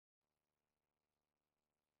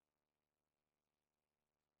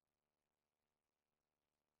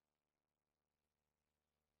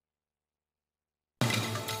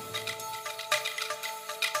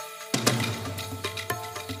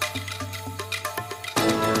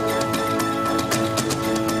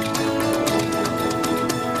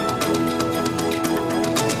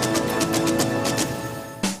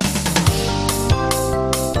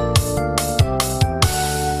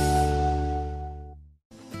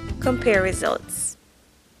Compare results.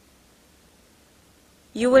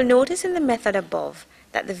 You will notice in the method above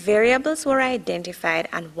that the variables were identified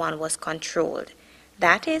and one was controlled.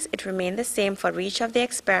 That is, it remained the same for each of the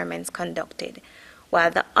experiments conducted,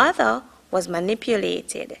 while the other was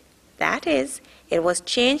manipulated. That is, it was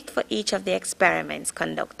changed for each of the experiments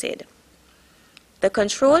conducted. The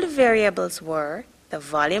controlled variables were the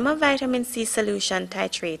volume of vitamin C solution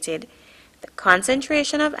titrated, the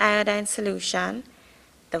concentration of iodine solution,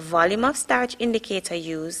 the volume of starch indicator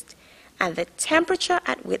used, and the temperature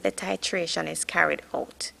at which the titration is carried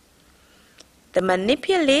out. The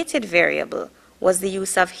manipulated variable was the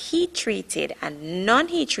use of heat-treated and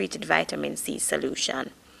non-heat-treated vitamin C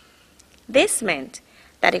solution. This meant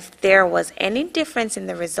that if there was any difference in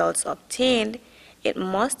the results obtained, it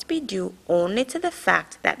must be due only to the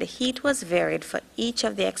fact that the heat was varied for each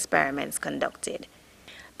of the experiments conducted.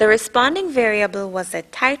 The responding variable was the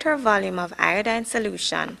tighter volume of iodine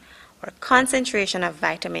solution or concentration of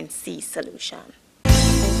vitamin C solution.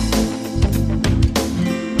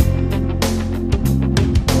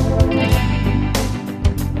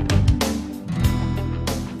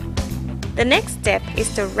 The next step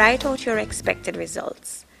is to write out your expected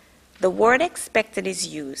results. The word expected is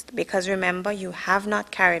used because remember you have not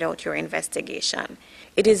carried out your investigation.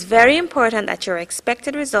 It is very important that your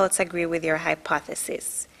expected results agree with your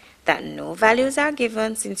hypothesis, that no values are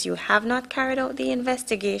given since you have not carried out the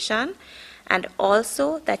investigation, and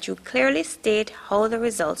also that you clearly state how the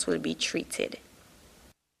results will be treated.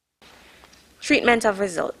 Treatment of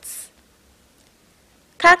results.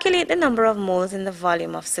 Calculate the number of moles in the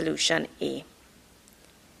volume of solution A.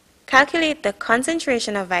 Calculate the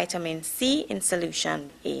concentration of vitamin C in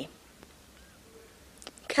solution A.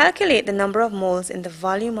 Calculate the number of moles in the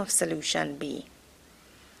volume of solution B.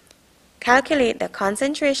 Calculate the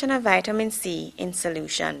concentration of vitamin C in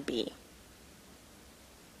solution B.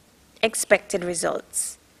 Expected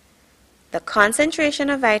results. The concentration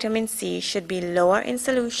of vitamin C should be lower in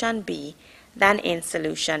solution B than in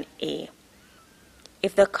solution A.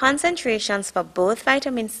 If the concentrations for both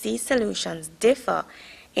vitamin C solutions differ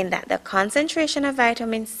in that the concentration of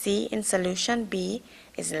vitamin C in solution B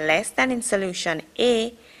is less than in solution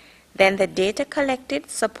A, then the data collected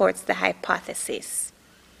supports the hypothesis.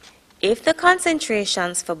 If the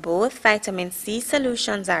concentrations for both vitamin C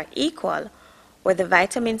solutions are equal, or the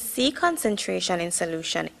vitamin C concentration in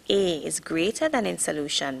solution A is greater than in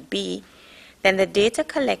solution B, then the data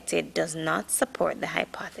collected does not support the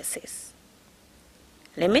hypothesis.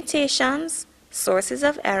 Limitations, sources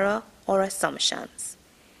of error, or assumptions.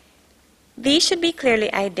 These should be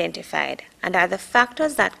clearly identified and are the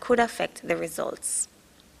factors that could affect the results.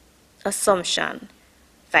 Assumption: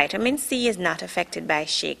 vitamin C is not affected by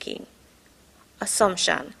shaking.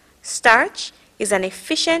 Assumption: starch is an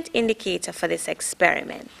efficient indicator for this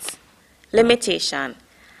experiment. Limitation: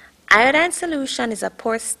 iodine solution is a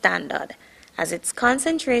poor standard as its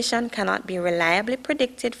concentration cannot be reliably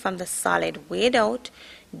predicted from the solid weighed out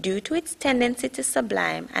due to its tendency to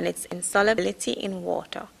sublime and its insolubility in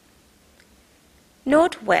water.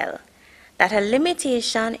 Note well that a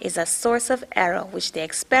limitation is a source of error which the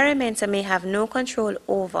experimenter may have no control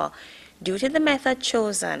over due to the method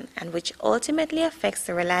chosen and which ultimately affects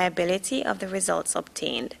the reliability of the results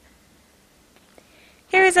obtained.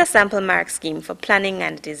 Here is a sample mark scheme for planning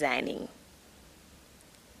and designing.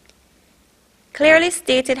 Clearly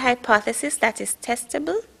stated hypothesis that is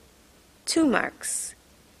testable, 2 marks.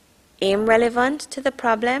 Aim relevant to the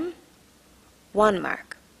problem, 1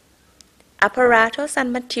 mark. Apparatus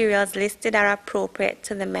and materials listed are appropriate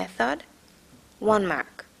to the method, 1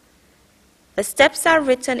 mark. The steps are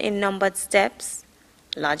written in numbered steps,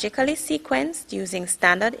 logically sequenced using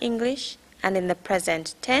standard English and in the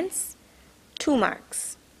present tense, 2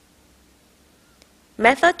 marks.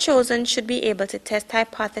 Method chosen should be able to test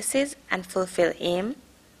hypothesis and fulfill aim,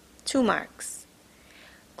 2 marks.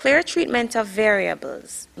 Clear treatment of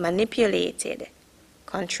variables, manipulated,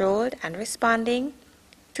 controlled and responding,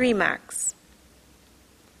 3 marks.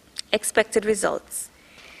 Expected results.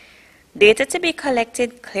 Data to be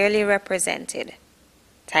collected clearly represented.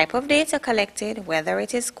 Type of data collected, whether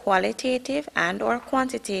it is qualitative and or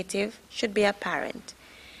quantitative, should be apparent.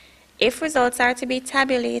 If results are to be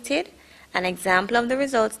tabulated, an example of the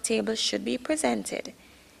results table should be presented.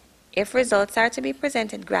 If results are to be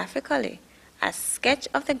presented graphically, a sketch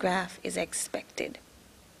of the graph is expected.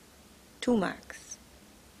 2 marks.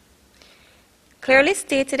 Clearly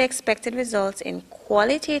stated expected results in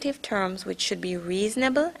qualitative terms which should be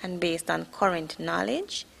reasonable and based on current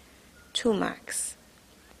knowledge, 2 marks.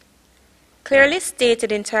 Clearly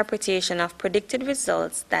stated interpretation of predicted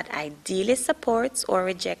results that ideally supports or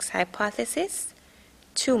rejects hypothesis,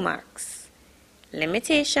 2 marks.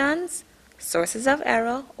 Limitations, sources of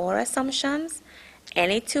error or assumptions,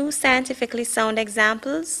 any 2 scientifically sound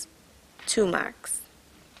examples, 2 marks.